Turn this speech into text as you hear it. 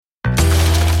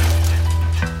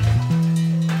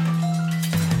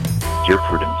Dear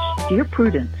Prudence. Dear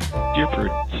Prudence. Dear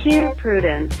Prudence. Dear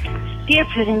Prudence. Dear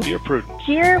Prudence. Dear Prudence.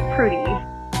 Dear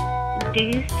Prudy. Do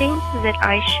you think that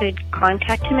I should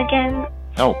contact him again?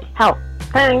 Help. Help.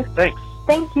 Thanks. Thanks.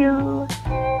 Thank you.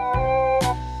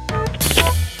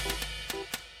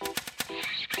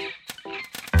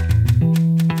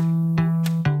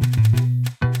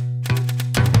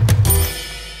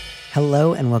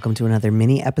 Hello and welcome to another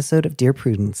mini episode of Dear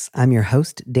Prudence. I'm your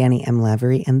host, Danny M.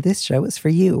 Lavery, and this show is for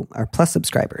you, our Plus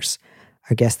subscribers.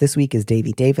 Our guest this week is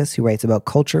Davy Davis, who writes about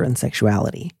culture and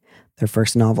sexuality. Their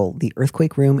first novel, The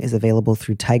Earthquake Room, is available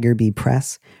through Tiger Bee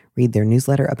Press. Read their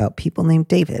newsletter about people named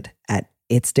David at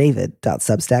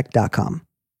itsdavid.substack.com.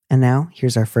 And now,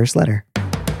 here's our first letter.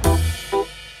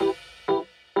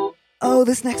 Oh,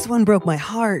 this next one broke my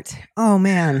heart. Oh,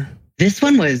 man. This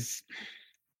one was...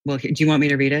 Well, do you want me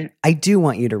to read it? I do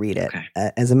want you to read it.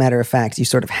 Okay. As a matter of fact, you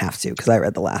sort of have to, because I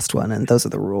read the last one, and those are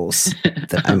the rules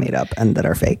that I made up and that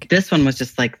are fake. This one was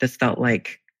just like, this felt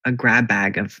like a grab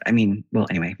bag of,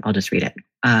 anyway, I'll just read it.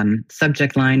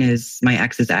 Subject line is, my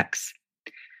ex's ex.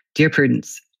 Dear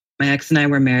Prudence, my ex and I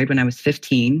were married when I was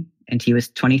 15, and he was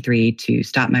 23 to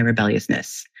stop my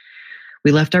rebelliousness.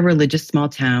 We left our religious small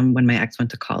town when my ex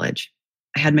went to college.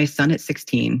 I had my son at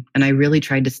 16, and I really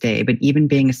tried to stay, but even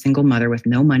being a single mother with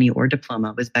no money or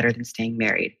diploma was better than staying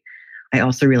married. I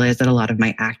also realized that a lot of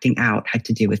my acting out had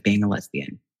to do with being a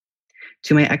lesbian.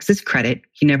 To my ex's credit,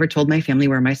 he never told my family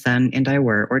where my son and I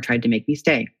were or tried to make me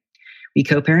stay. We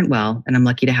co-parent well, and I'm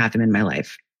lucky to have him in my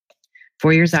life.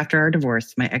 4 years after our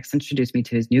divorce, my ex introduced me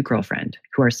to his new girlfriend,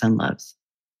 who our son loves.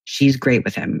 She's great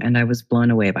with him, and I was blown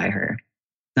away by her.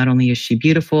 Not only is she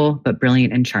beautiful, but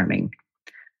brilliant and charming.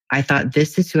 I thought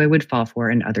this is who I would fall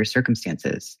for in other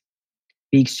circumstances.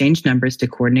 We exchanged numbers to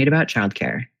coordinate about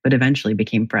childcare, but eventually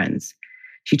became friends.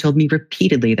 She told me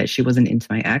repeatedly that she wasn't into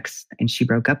my ex, and she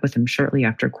broke up with him shortly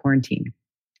after quarantine.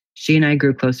 She and I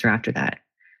grew closer after that.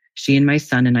 She and my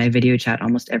son and I video chat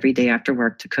almost every day after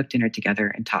work to cook dinner together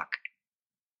and talk.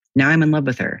 Now I'm in love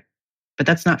with her. But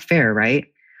that's not fair, right?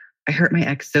 I hurt my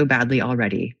ex so badly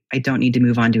already. I don't need to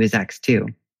move on to his ex too.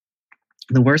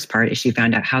 The worst part is she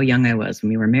found out how young I was when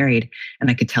we were married, and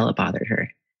I could tell it bothered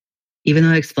her. Even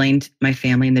though I explained my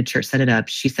family and the church set it up,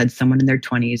 she said someone in their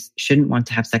 20s shouldn't want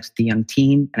to have sex with a young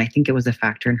teen, and I think it was a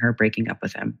factor in her breaking up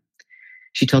with him.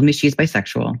 She told me she's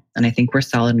bisexual, and I think we're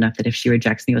solid enough that if she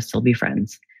rejects me, we'll still be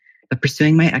friends. But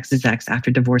pursuing my ex's ex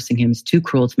after divorcing him is too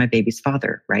cruel to my baby's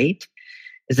father, right?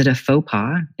 Is it a faux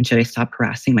pas, and should I stop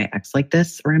harassing my ex like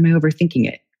this, or am I overthinking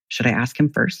it? Should I ask him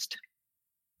first?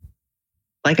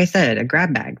 Like I said, a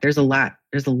grab bag. There's a lot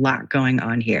going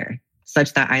on here,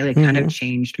 such that I kind of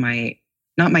changed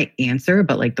not my answer,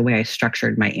 but like the way I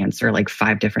structured my answer like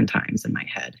 5 different times in my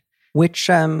head. Which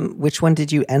one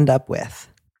did you end up with?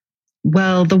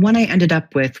 Well, the one I ended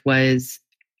up with was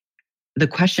the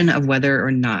question of whether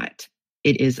or not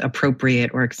it is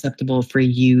appropriate or acceptable for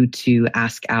you to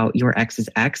ask out your ex's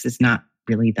ex is not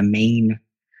really the main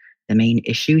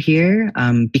issue here,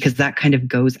 because that kind of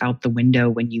goes out the window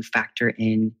when you factor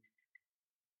in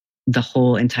the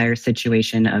whole entire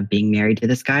situation of being married to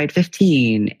this guy at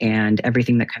 15 and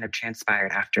everything that kind of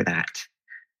transpired after that.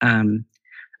 At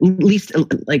least,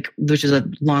 which is a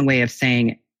long way of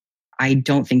saying, I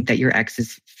don't think that your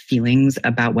ex's feelings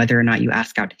about whether or not you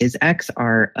ask out his ex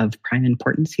are of prime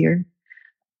importance here.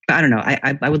 But I don't know.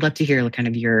 I would love to hear kind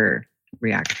of your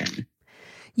reaction.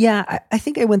 Yeah, I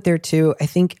think I went there too. I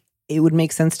think it would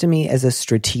make sense to me as a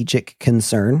strategic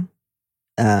concern.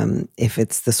 If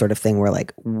it's the sort of thing where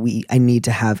I need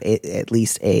to have at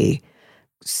least a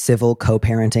civil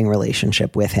co-parenting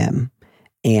relationship with him.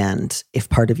 And if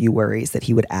part of you worries that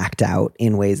he would act out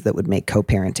in ways that would make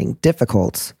co-parenting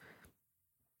difficult,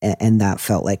 and that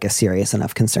felt like a serious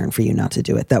enough concern for you not to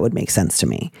do it, that would make sense to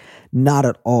me. Not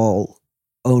at all,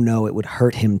 oh no, it would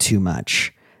hurt him too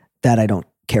much. That I don't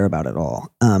care about at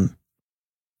all.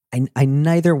 I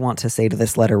neither want to say to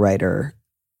this letter writer,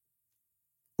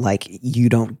 like, you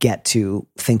don't get to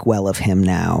think well of him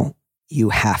now. You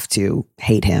have to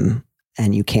hate him,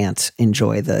 and you can't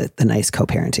enjoy the nice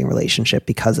co-parenting relationship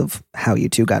because of how you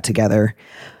two got together.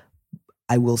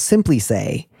 I will simply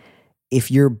say,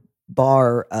 if your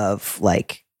bar of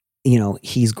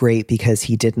he's great because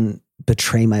he didn't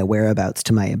betray my whereabouts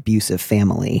to my abusive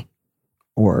family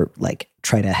or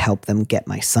try to help them get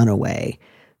my son away,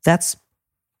 that's,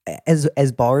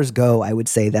 as bars go, I would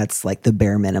say that's the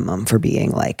bare minimum for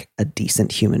being a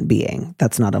decent human being.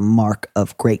 That's not a mark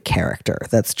of great character.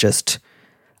 That's just,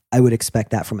 I would expect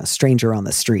that from a stranger on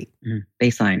the street.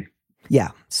 Baseline.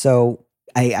 Yeah. So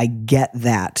I get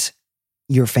that,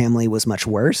 your family was much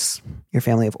worse. Your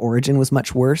family of origin was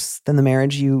much worse than the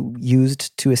marriage you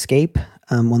used to escape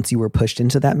once you were pushed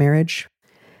into that marriage.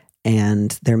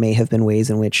 And there may have been ways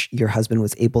in which your husband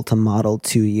was able to model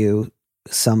to you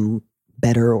some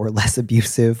better or less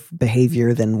abusive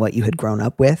behavior than what you had grown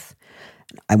up with.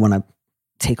 I want to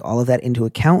take all of that into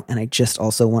account. And I just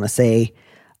also want to say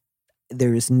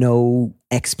there is no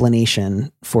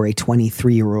explanation for a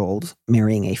 23-year-old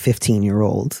marrying a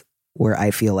 15-year-old where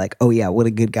I feel like, oh yeah, what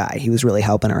a good guy. He was really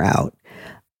helping her out.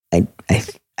 I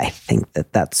think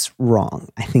that that's wrong.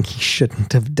 I think he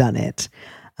shouldn't have done it.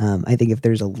 I think if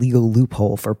there's a legal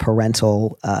loophole for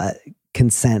parental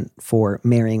consent for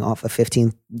marrying off a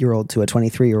 15-year-old to a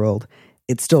 23-year-old,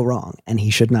 it's still wrong, and he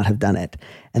should not have done it.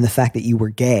 And the fact that you were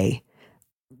gay,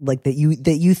 like that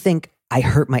you think I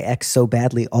hurt my ex so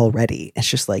badly already. It's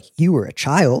just like, you were a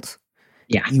child.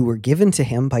 Yeah. You were given to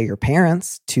him by your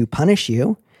parents to punish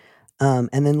you. And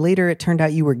then later it turned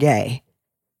out you were gay.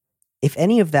 If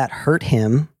any of that hurt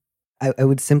him, I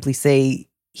would simply say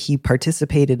he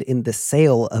participated in the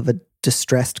sale of a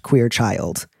distressed queer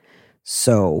child.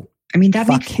 So, I mean, that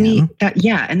makes him. me,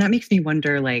 and that makes me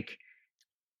wonder, like,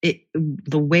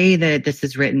 the way that this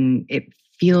is written, it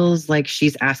feels like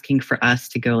she's asking for us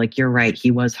to go like, you're right, he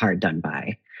was hard done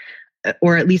by,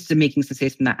 or at least making some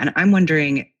space from that. And I'm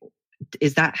wondering,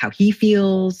 is that how he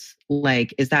feels?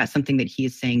 Like, is that something that he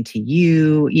is saying to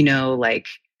you? You know, like,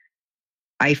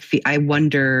 I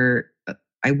wonder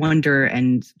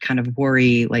and kind of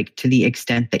worry, like, to the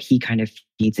extent that he kind of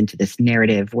feeds into this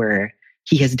narrative where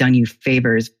he has done you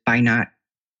favors by not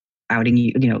outing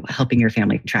you, you know, helping your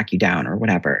family track you down or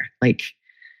whatever. Like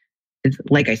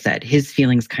I said, his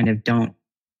feelings kind of don't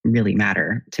really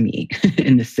matter to me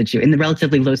in this situation, in the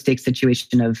relatively low stakes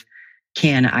situation of,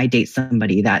 can I date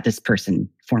somebody that this person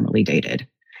formerly dated?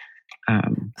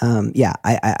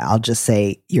 I'll just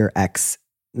say your ex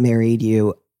married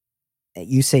you.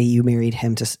 You say you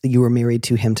were married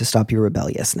to him to stop your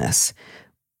rebelliousness,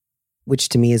 which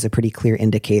to me is a pretty clear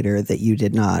indicator that he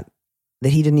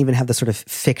didn't even have the sort of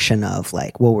fiction of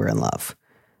like, well, we're in love.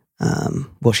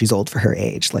 Well, she's old for her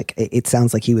age. Like, it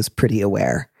sounds like he was pretty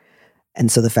aware.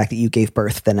 And so the fact that you gave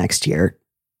birth the next year,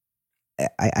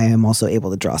 I am also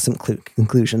able to draw some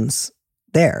conclusions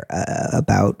there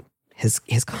about his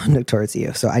conduct towards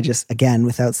you. So I just, again,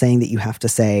 without saying that you have to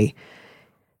say,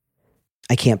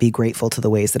 I can't be grateful to the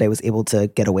ways that I was able to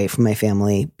get away from my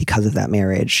family because of that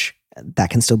marriage. That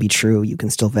can still be true. You can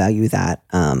still value that.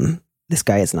 This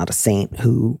guy is not a saint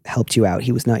who helped you out.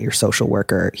 He was not your social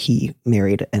worker. He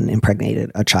married and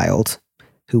impregnated a child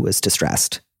who was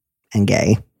distressed and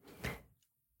gay.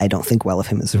 I don't think well of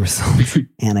him as a result.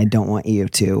 And I don't want you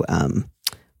to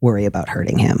worry about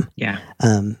hurting him. Yeah.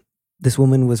 This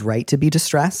woman was right to be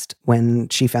distressed when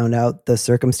she found out the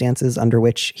circumstances under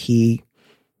which he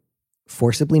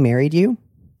forcibly married you.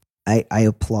 I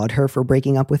applaud her for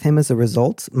breaking up with him as a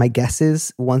result. My guess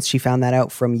is once she found that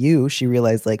out from you, she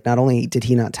realized, like, not only did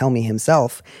he not tell me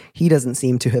himself, he doesn't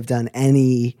seem to have done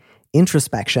any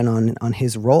introspection on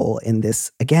his role in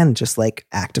this, again, just like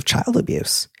act of child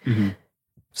abuse. Mm-hmm.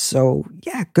 So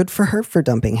yeah, good for her for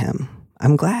dumping him.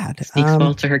 I'm glad. Speaks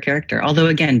well to her character. Although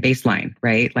again, baseline,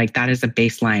 right? Like that is a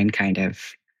baseline kind of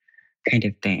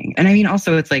thing. And I mean,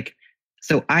 also it's like,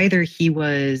 so either he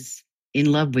was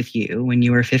in love with you when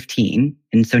you were 15.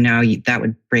 And so now that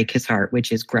would break his heart,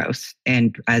 which is gross.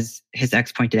 And as his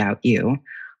ex pointed out,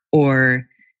 or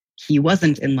he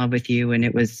wasn't in love with you and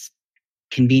it was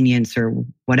convenience or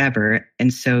whatever.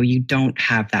 And so you don't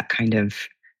have that kind of,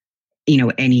 you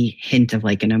know, any hint of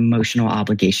like an emotional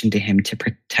obligation to him to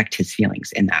protect his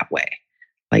feelings in that way.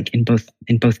 Like in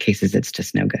both cases, it's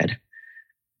just no good.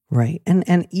 Right.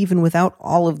 And even without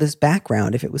all of this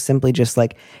background, if it was simply just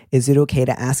like, is it okay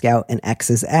to ask out an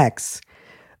ex's ex?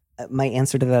 My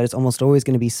answer to that is almost always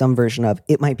going to be some version of,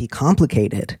 it might be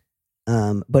complicated,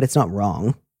 but it's not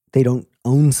wrong. They don't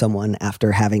own someone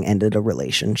after having ended a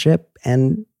relationship,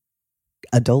 and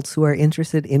adults who are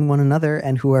interested in one another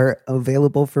and who are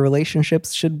available for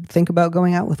relationships should think about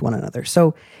going out with one another.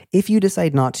 So if you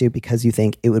decide not to because you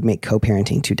think it would make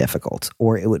co-parenting too difficult,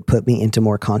 or it would put me into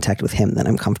more contact with him than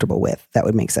I'm comfortable with, that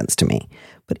would make sense to me.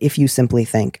 But if you simply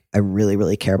think, I really,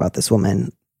 really care about this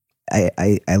woman,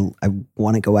 I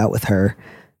want to go out with her,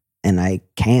 and I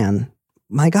can,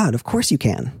 my God, of course you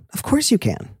can. Of course you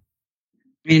can.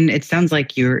 And it sounds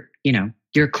like you're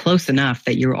close enough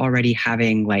that you're already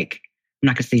having, like, I'm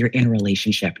not going to say you're in a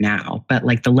relationship now, but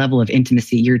like the level of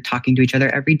intimacy, you're talking to each other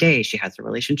every day. She has a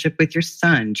relationship with your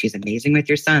son. She's amazing with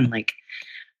your son. Like,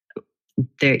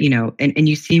 there, and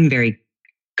you seem very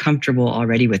comfortable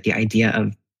already with the idea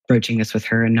of broaching this with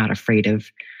her and not afraid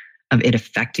of of it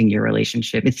affecting your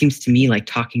relationship. It seems to me like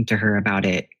talking to her about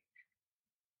it,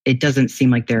 it doesn't seem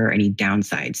like there are any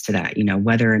downsides to that,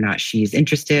 whether or not she's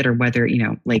interested or whether,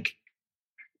 like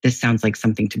this sounds like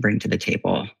something to bring to the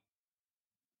table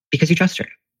because you trust her.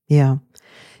 Yeah.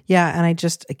 Yeah.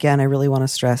 And I really want to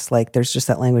stress, like, there's just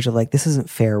that language of like, this isn't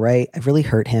fair, right? I've really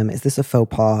hurt him. Is this a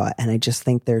faux pas? And I just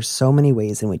think there's so many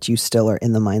ways in which you still are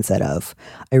in the mindset of,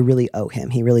 I really owe him.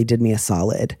 He really did me a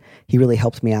solid. He really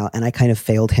helped me out. And I kind of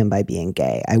failed him by being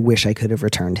gay. I wish I could have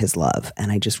returned his love.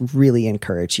 And I just really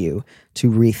encourage you to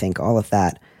rethink all of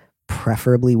that,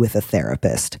 preferably with a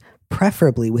therapist,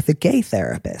 preferably with a gay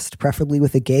therapist, preferably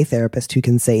with a gay therapist who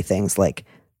can say things like,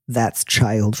 that's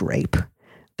child rape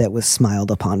that was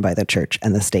smiled upon by the church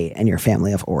and the state and your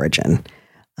family of origin.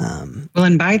 Well,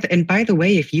 and by the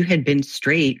way, if you had been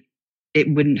straight, it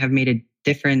wouldn't have made a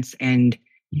difference, and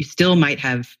you still might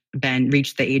have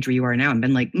reached the age where you are now and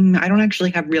been like, I don't actually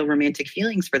have real romantic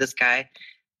feelings for this guy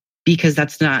because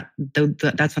that's not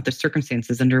the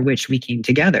circumstances under which we came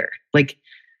together. Like,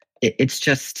 it's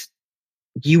just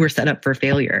you were set up for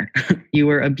failure. You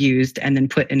were abused and then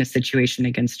put in a situation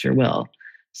against your will.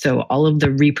 So all of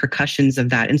the repercussions of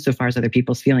that, insofar as other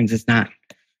people's feelings, is not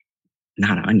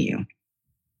on you.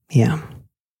 Yeah.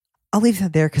 I'll leave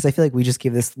that there because I feel like we just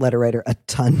give this letter writer a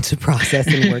ton to process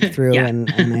and work through, yeah. and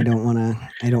I don't want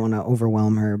to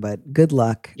overwhelm her. But good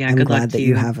luck. Yeah, I'm good glad luck that to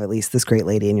you have at least this great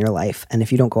lady in your life. And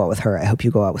if you don't go out with her, I hope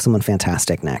you go out with someone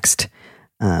fantastic next.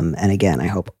 And again, I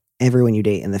hope everyone you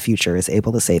date in the future is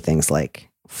able to say things like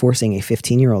forcing a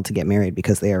 15-year-old to get married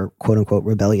because they are quote unquote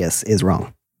rebellious is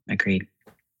wrong. Agreed.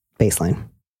 Baseline.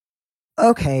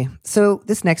 Okay, so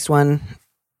this next one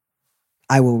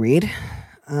I will read.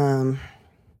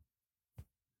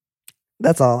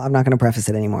 That's all. I'm not going to preface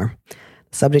it anymore.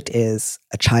 The subject is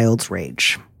a child's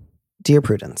rage. Dear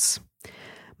Prudence,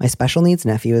 my special needs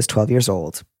nephew is 12 years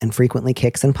old and frequently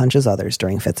kicks and punches others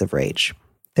during fits of rage.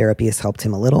 Therapy has helped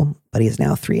him a little, but he is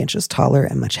now 3 inches taller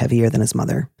and much heavier than his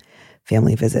mother.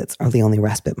 Family visits are the only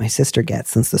respite my sister gets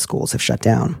since the schools have shut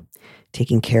down.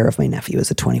 Taking care of my nephew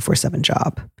is a 24/7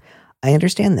 job. I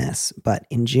understand this, but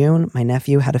in June, my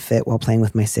nephew had a fit while playing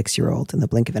with my 6-year-old. In the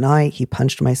blink of an eye, he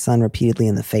punched my son repeatedly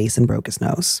in the face and broke his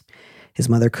nose. His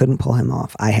mother couldn't pull him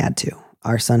off. I had to.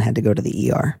 Our son had to go to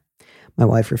the ER. My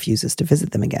wife refuses to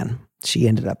visit them again. She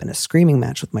ended up in a screaming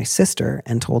match with my sister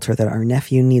and told her that our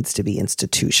nephew needs to be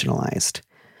institutionalized.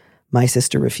 My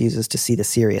sister refuses to see the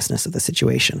seriousness of the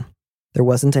situation. There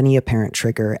wasn't any apparent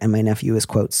trigger, and my nephew is,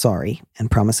 quote, sorry,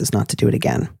 and promises not to do it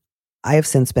again. I have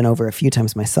since been over a few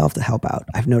times myself to help out.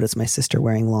 I've noticed my sister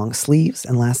wearing long sleeves,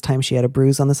 and last time she had a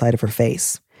bruise on the side of her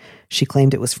face. She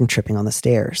claimed it was from tripping on the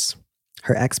stairs.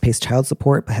 Her ex pays child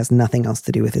support, but has nothing else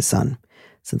to do with his son.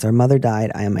 Since our mother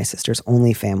died, I am my sister's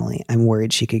only family. I'm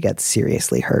worried she could get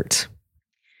seriously hurt.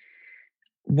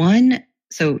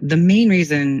 So the main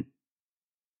reason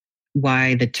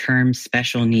why the term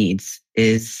special needs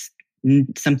is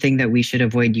something that we should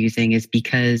avoid using is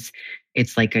because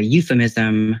it's like a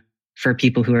euphemism for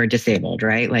people who are disabled,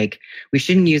 right? Like, we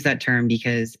shouldn't use that term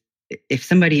because if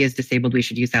somebody is disabled, we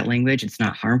should use that language. It's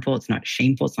not harmful. It's not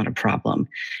shameful. It's not a problem.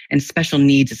 And special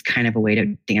needs is kind of a way to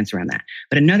dance around that.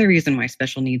 But another reason why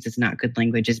special needs is not good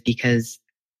language is because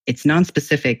it's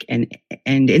nonspecific.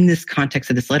 And in this context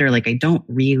of this letter, like, I don't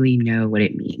really know what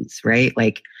it means, right?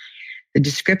 Like, the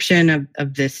description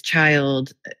of this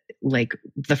child, like,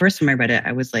 the first time I read it,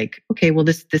 I was like, okay, well,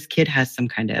 this kid has some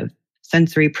kind of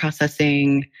sensory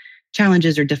processing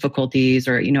challenges or difficulties,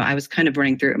 or, I was kind of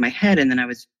running through it in my head, and then I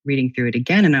was reading through it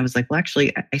again, and I was like, well,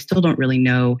 actually, I still don't really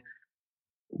know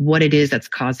what it is that's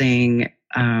causing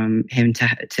him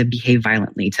to behave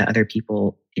violently to other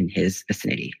people in his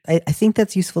vicinity. I think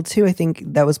that's useful too. I think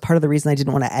that was part of the reason I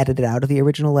didn't want to edit it out of the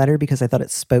original letter, because I thought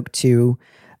it spoke to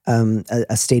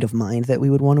a state of mind that we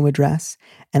would want to address.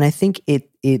 And I think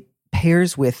it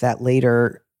pairs with that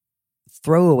later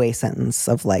throwaway sentence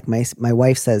of like, my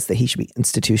wife says that he should be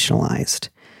institutionalized,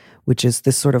 which is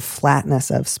this sort of flatness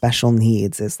of special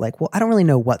needs is like, well, I don't really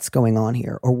know what's going on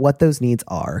here or what those needs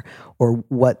are or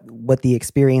what the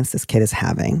experience this kid is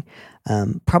having.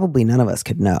 Probably none of us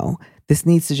could know. This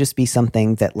needs to just be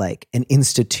something that like an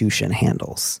institution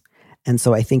handles. And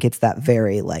so I think it's that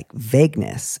very like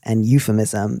vagueness and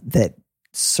euphemism that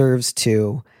serves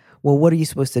to, well, what are you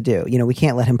supposed to do? We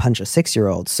can't let him punch a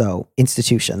 6-year-old. So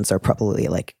institutions are probably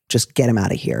like, just get him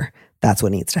out of here. That's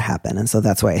what needs to happen. And so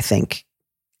that's why I think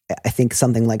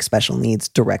something like special needs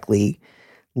directly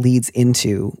leads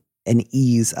into an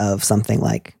ease of something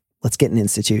like, let's get an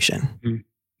institution. Mm-hmm.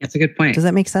 That's a good point. Does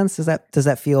that make sense? Does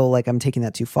that feel like I'm taking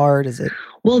that too far? Does it?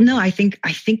 Well, no, I think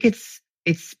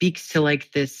it speaks to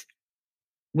like this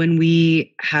when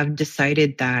we have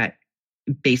decided that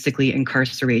basically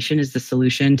incarceration is the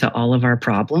solution to all of our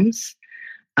problems,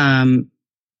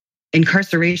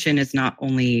 incarceration is not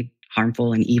only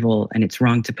harmful and evil, and it's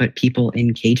wrong to put people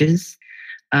in cages,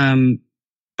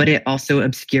 but it also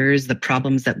obscures the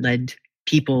problems that led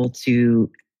people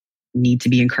to need to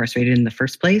be incarcerated in the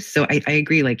first place. So I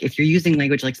agree. Like, if you're using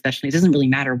language like special needs, it doesn't really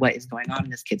matter what is going on in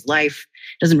this kid's life.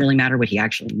 It doesn't really matter what he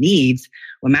actually needs.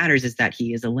 What matters is that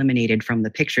he is eliminated from the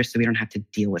picture, so we don't have to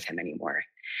deal with him anymore.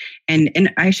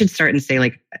 And I should start and say,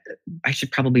 like, I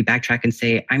should probably backtrack and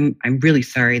say, I'm really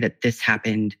sorry that this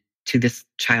happened to this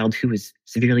child who was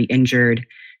severely injured,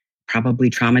 probably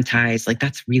traumatized. Like,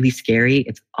 that's really scary.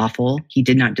 It's awful. He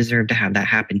did not deserve to have that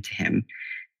happen to him.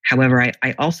 However,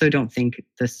 I also don't think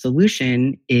the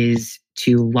solution is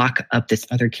to lock up this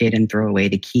other kid and throw away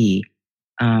the key.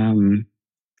 And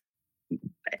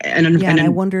I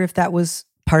wonder if that was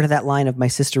part of that line of my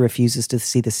sister refuses to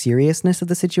see the seriousness of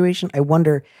the situation. I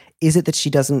wonder, is it that she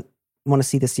doesn't want to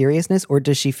see the seriousness, or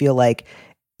does she feel like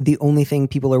the only thing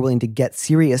people are willing to get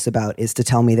serious about is to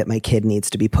tell me that my kid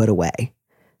needs to be put away?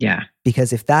 Yeah.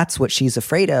 Because if that's what she's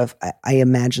afraid of, I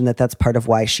imagine that that's part of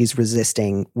why she's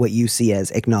resisting what you see as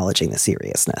acknowledging the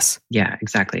seriousness. Yeah,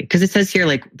 exactly. Because it says here,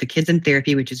 like, the kid's in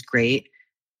therapy, which is great.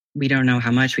 We don't know how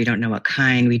much, we don't know what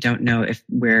kind, we don't know if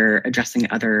we're addressing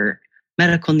other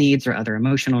medical needs or other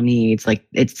emotional needs. Like,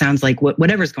 it sounds like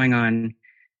whatever's going on,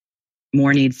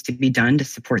 more needs to be done to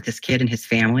support this kid and his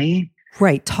family.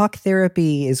 Right. Talk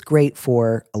therapy is great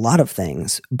for a lot of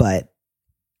things, but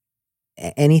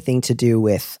anything to do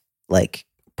with, like,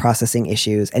 processing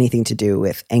issues, anything to do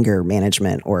with anger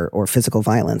management or physical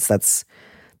violence,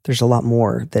 there's a lot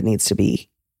more that needs to be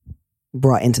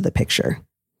brought into the picture.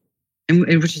 And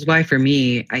which is why, for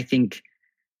me, I think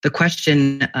the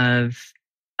question of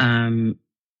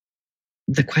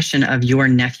your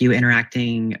nephew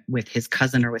interacting with his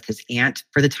cousin or with his aunt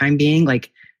for the time being,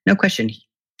 like, no question,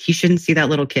 he shouldn't see that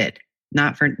little kid.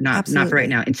 Not for right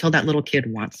now, until that little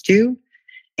kid wants to.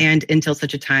 And until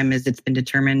such a time as it's been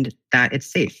determined that it's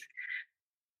safe.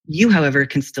 You, however,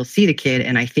 can still see the kid.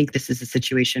 And I think this is a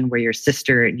situation where your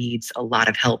sister needs a lot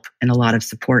of help and a lot of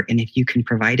support. And if you can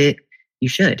provide it, you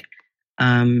should.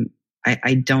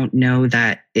 I don't know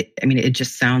that, it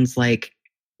just sounds like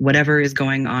whatever is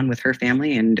going on with her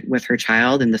family and with her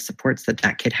child and the supports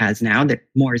that kid has now, that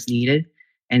more is needed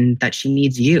and that she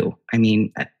needs you.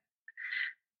 And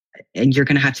you're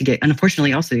going to have to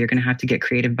unfortunately, also, you're going to have to get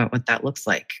creative about what that looks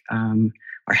like.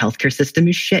 Our healthcare system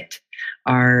is shit.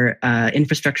 Our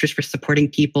infrastructures for supporting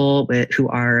people who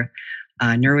are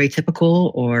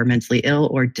neuroatypical or mentally ill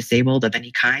or disabled of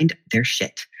any kind, they're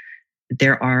shit.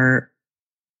 There are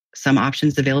some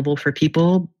options available for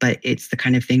people, but it's the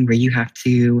kind of thing where you have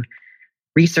to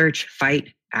research,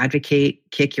 fight, advocate,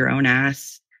 kick your own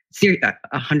ass.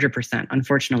 100%,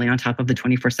 unfortunately, on top of the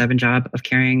 24/7 job of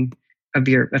caring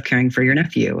for your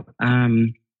nephew,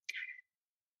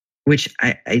 which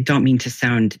I don't mean to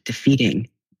sound defeating,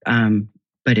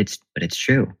 but it's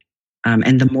true.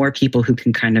 And the more people who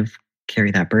can kind of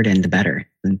carry that burden, the better.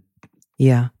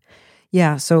 Yeah.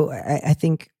 So I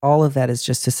think all of that is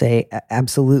just to say,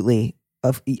 absolutely.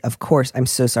 Of course, I'm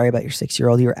so sorry about your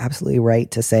 6-year-old. You're absolutely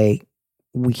right to say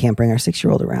we can't bring our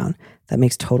 6-year-old around. That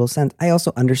makes total sense. I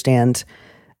also understand.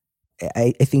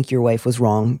 I think your wife was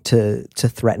wrong to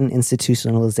threaten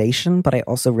institutionalization, but I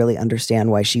also really understand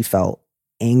why she felt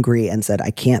angry and said, I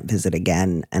can't visit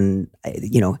again. And,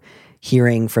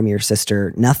 hearing from your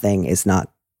sister, nothing is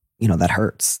not, that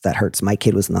hurts. That hurts. My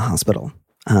kid was in the hospital.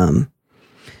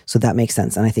 So that makes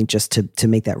sense. And I think just to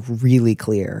make that really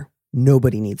clear,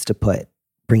 nobody needs to put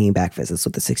bringing back visits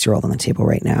with the 6-year-old on the table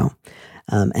right now.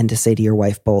 And to say to your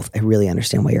wife both, I really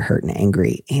understand why you're hurt and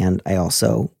angry. And I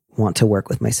also want to work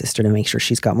with my sister to make sure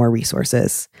she's got more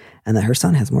resources and that her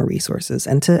son has more resources.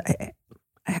 And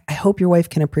I hope your wife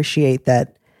can appreciate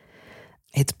that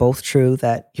it's both true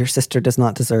that your sister does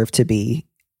not deserve to be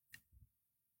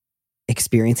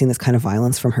experiencing this kind of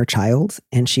violence from her child.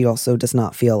 And she also does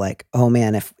not feel like, oh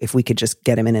man, if we could just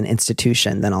get him in an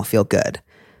institution, then I'll feel good.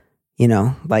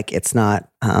 Like, it's not,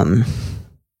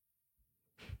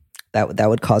 that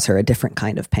would cause her a different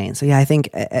kind of pain. So yeah, I think,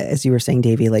 as you were saying,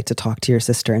 Davey, like, to talk to your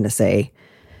sister and to say,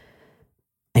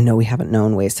 I know we haven't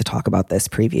known ways to talk about this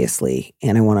previously,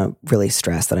 and I want to really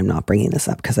stress that I'm not bringing this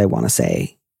up because I want to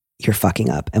say you're fucking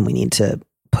up and we need to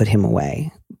put him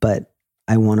away. But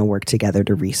I want to work together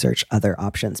to research other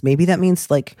options. Maybe that means,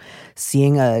 like,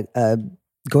 seeing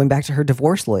going back to her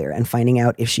divorce lawyer and finding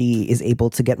out if she is able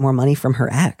to get more money from her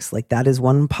ex. Like, that is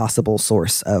one possible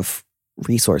source of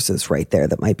resources right there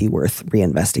that might be worth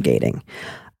reinvestigating.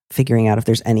 figuring out if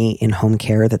there's any in-home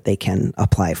care that they can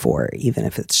apply for, even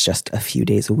if it's just a few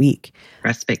days a week.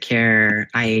 Respite care,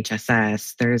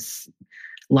 IHSS, there's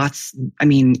lots. I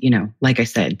mean, like I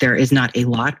said, there is not a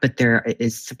lot, but there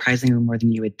is surprisingly more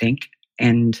than you would think.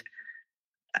 And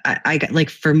I got, like,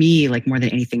 for me, like more than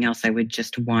anything else, I would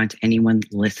just want anyone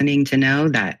listening to know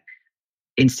that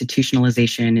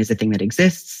institutionalization is a thing that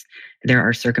exists. There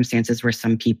are circumstances where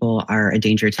some people are a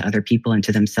danger to other people and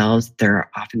to themselves. There are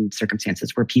often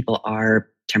circumstances where people are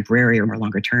temporarily or more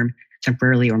longer term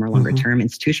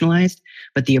institutionalized.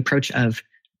 But the approach of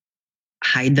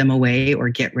hide them away or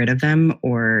get rid of them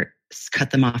or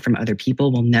cut them off from other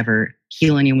people will never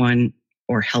heal anyone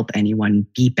or help anyone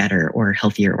be better or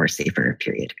healthier or safer,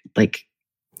 period. Like,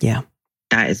 yeah,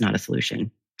 that is not a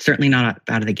solution. Certainly not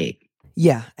out of the gate.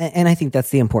 Yeah. And I think that's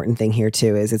the important thing here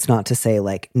too, is it's not to say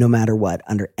like, no matter what,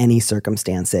 under any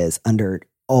circumstances, under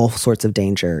all sorts of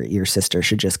danger, your sister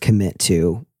should just commit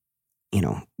to,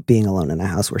 being alone in a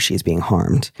house where she's being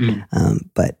harmed.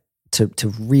 But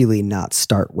to really not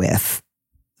start with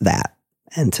that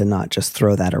and to not just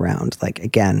throw that around. Like,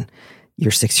 again,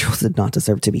 your 6-year-old did not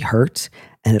deserve to be hurt.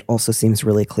 And it also seems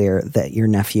really clear that your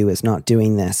nephew is not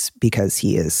doing this because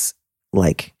he is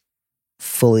like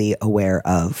fully aware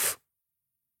of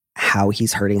how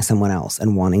he's hurting someone else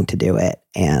and wanting to do it.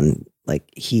 And like,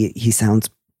 he sounds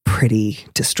pretty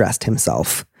distressed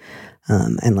himself.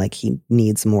 And like he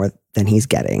needs more than he's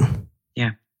getting.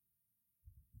 Yeah.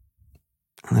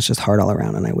 And that's just hard all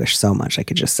around. And I wish so much I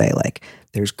could just say like,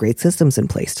 there's great systems in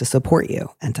place to support you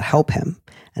and to help him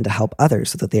and to help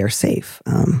others so that they are safe.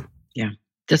 Yeah.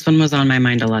 This one was on my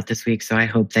mind a lot this week. So I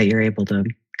hope that you're able to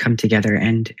come together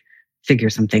and figure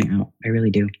something out. I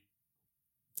really do.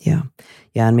 Yeah.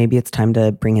 Yeah. And maybe it's time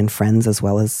to bring in friends as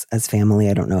well as family.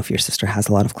 I don't know if your sister has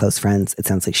a lot of close friends. It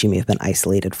sounds like she may have been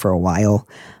isolated for a while.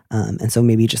 And so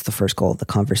maybe just the first goal of the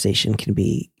conversation can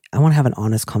be, I want to have an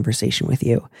honest conversation with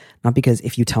you. Not because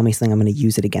if you tell me something, I'm going to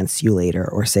use it against you later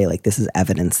or say like, this is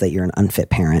evidence that you're an unfit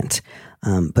parent.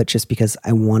 But just because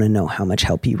I want to know how much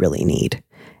help you really need.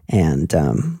 And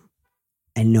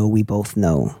I know we both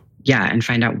know. Yeah. And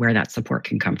find out where that support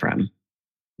can come from.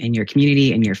 In your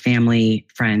community, in your family,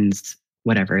 friends,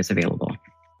 whatever is available.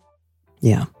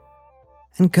 Yeah.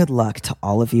 And good luck to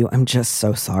all of you. I'm just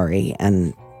so sorry.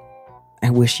 And I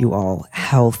wish you all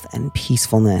health and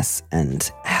peacefulness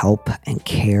and help and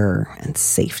care and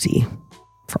safety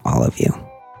for all of you.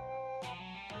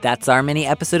 That's our mini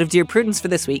episode of Dear Prudence for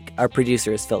this week. Our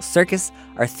producer is Phil Circus.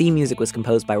 Our theme music was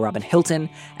composed by Robin Hilton.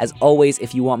 As always,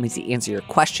 if you want me to answer your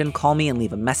question, call me and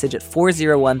leave a message at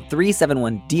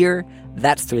 401-371-DEAR.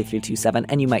 That's 3327,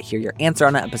 and you might hear your answer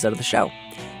on an episode of the show.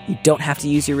 You don't have to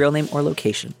use your real name or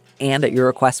location. And at your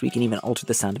request, we can even alter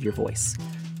the sound of your voice.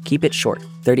 Keep it short,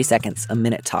 30 seconds, a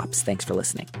minute tops. Thanks for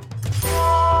listening.